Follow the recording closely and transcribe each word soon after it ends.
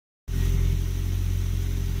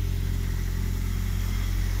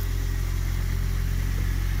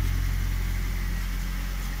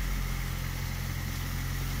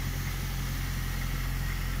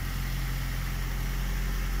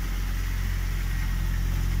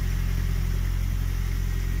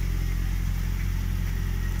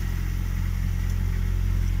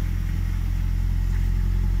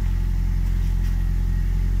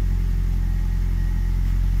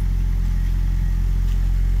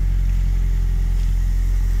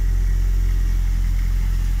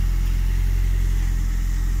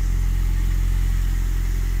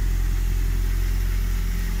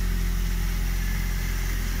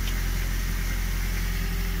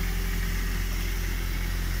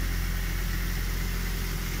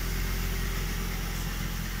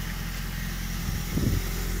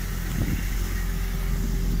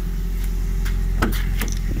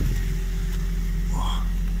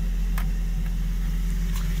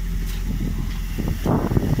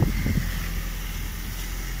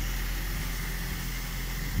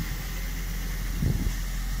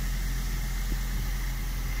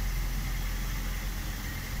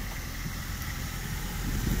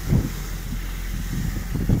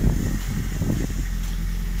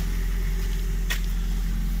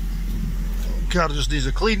car just needs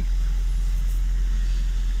a clean.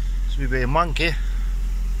 It's a wee bit of monkey.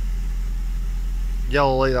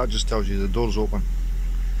 Yellow light, that just tells you the door's open.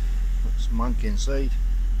 There's a monkey inside.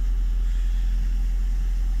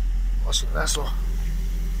 Listen to this though.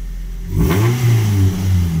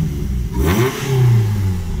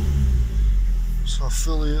 So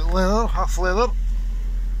fully leather, half leather.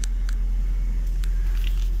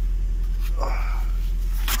 The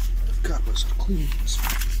carpets are clean.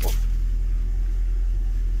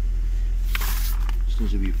 Just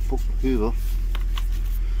needs to be poked with hoover.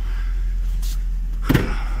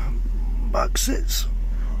 Back sits.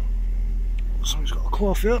 Someone's got a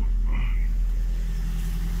cloth here.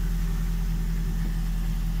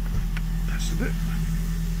 That's the bit.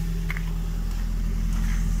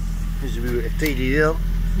 Needs to be a bit tidy there.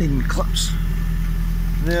 Needing clips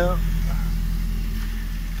there.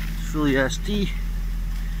 Fully ST.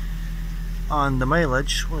 And the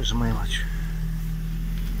mileage. What is the mileage?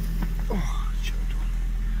 Oh, shut the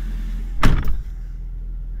door.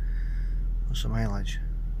 What's the mileage?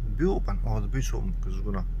 The boot open? Oh, the boot's open because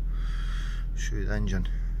we're gonna show you the engine.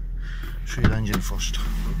 Show you the engine first.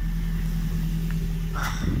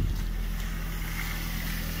 Right.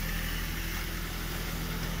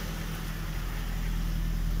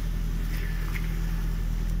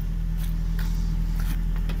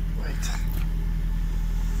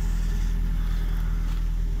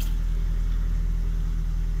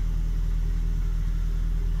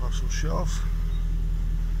 Parcel shelf.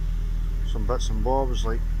 Some bits and bobs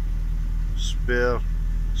like spare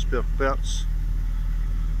parts.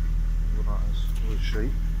 What that is, really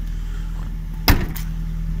shite.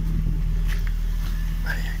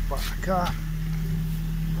 Right, back in the car.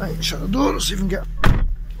 Right, shut the door, see if we can get.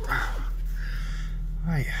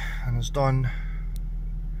 Right, and it's done.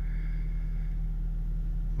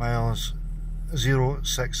 Miles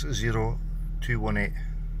 060,218.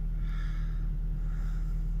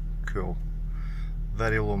 Cool.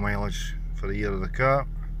 Very low mileage for the year of the car.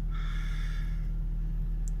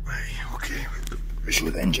 Right, okay, we'll show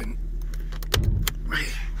the engine.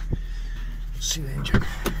 Right, let's see the engine.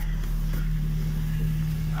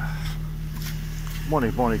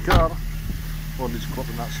 Money car. Body's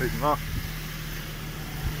clipping that side and that.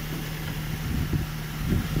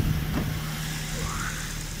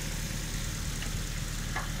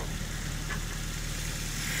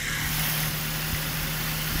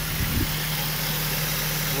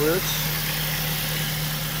 Lids.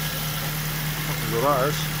 That's what that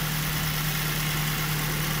is.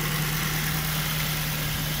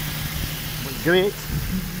 Looks great.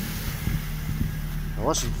 Now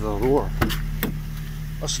listen to the roar.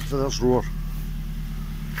 Listen to this roar.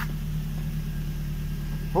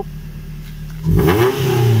 Oh.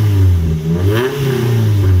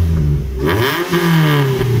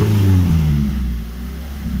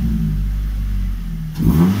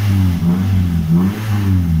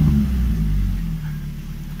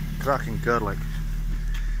 Cracking car like a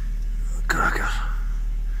cracker.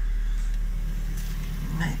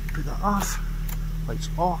 Right, put that off. Lights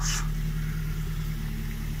off.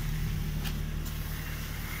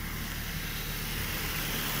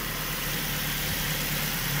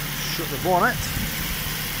 Shut the bonnet.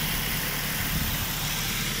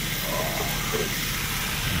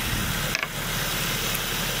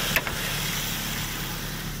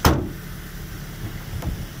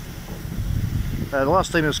 The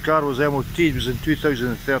last time this car was MOT'd was in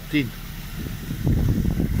 2013.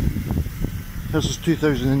 This is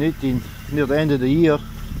 2018, near the end of the year.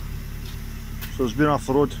 So it's been off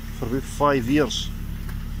the road for about 5 years.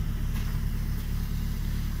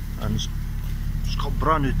 And it's got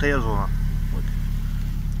brand new tyres on it. Look,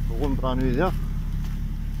 got one brand new there.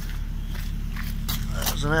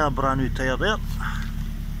 There's another brand new tyre there.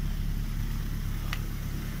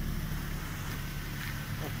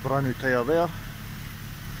 Brand new tyre there.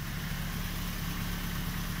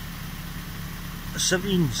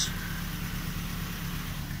 17s.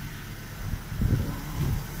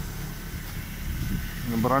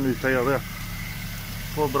 And a brand new tyre there.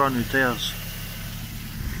 4 brand new tyres.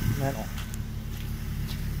 Mental.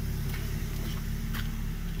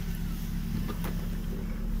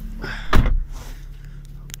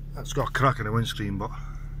 That's got a crack in the windscreen, but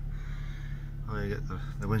I get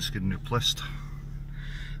the windscreen replaced.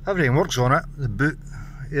 Everything works on it. The boot,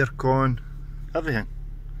 aircon, everything.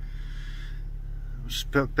 It's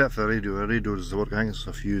perfect for the radio. The radio does the work. I think it's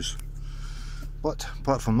a fuse. But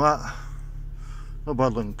apart from that, not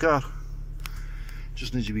bad looking car.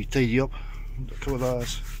 Just needs to be tidy up. Look what that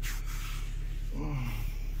is.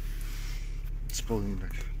 It's probably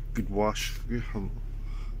like a good wash, good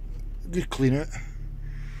clean out.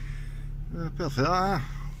 Perfect, that.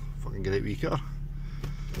 Fucking great wee car.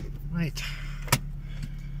 Right.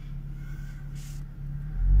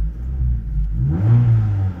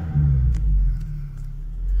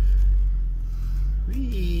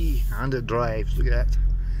 Whee! And it drives, look at that.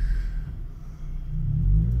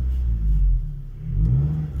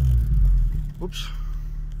 Whoops.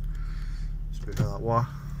 Let's put that way.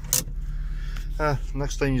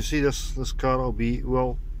 Next time you see this car will be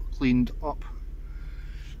well cleaned up.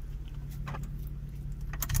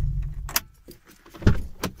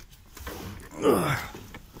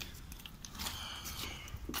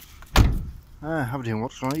 Everything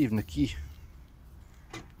works on it, even the key.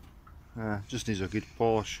 Just needs a good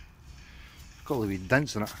polish. Got a little wee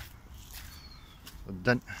dents in it. A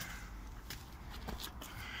dent.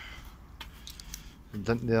 The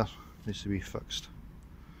dent there needs to be fixed.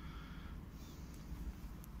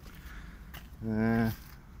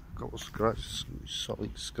 Couple of scratches, sort of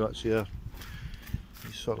like scratch here,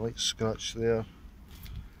 sort of like scratch there.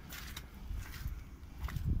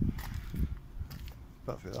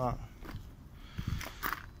 Perfect that.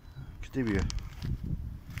 Could give you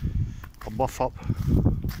a buff up.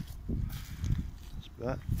 That's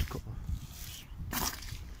about it.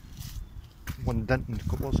 One dent and a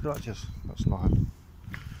couple of scratches. That's nothing.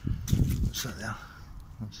 That's it there.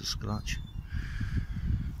 That's a scratch.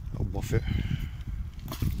 I'll buff it.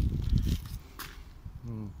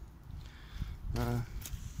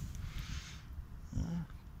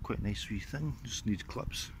 Quite a nice wee thing. Just need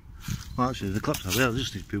clips. Well, actually, the clips are there.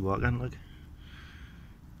 Just need to put back in. Look,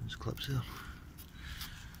 there's clips there.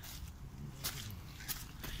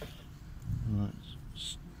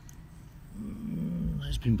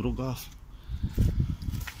 It's been broke off.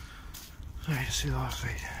 Right, see the other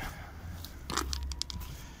side.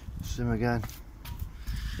 Same again.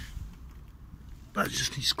 That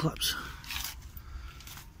just needs clips.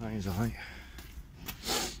 That is alright.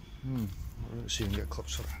 Let's see if we can get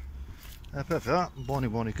clips for it. Perfect that.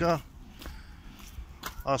 Bonny car.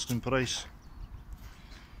 Asking price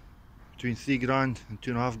between £3 and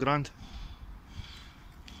 £2.5.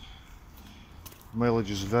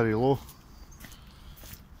 Mileage is very low,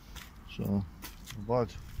 so not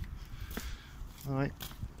bad. Alright,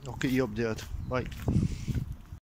 I'll get you updated. Bye.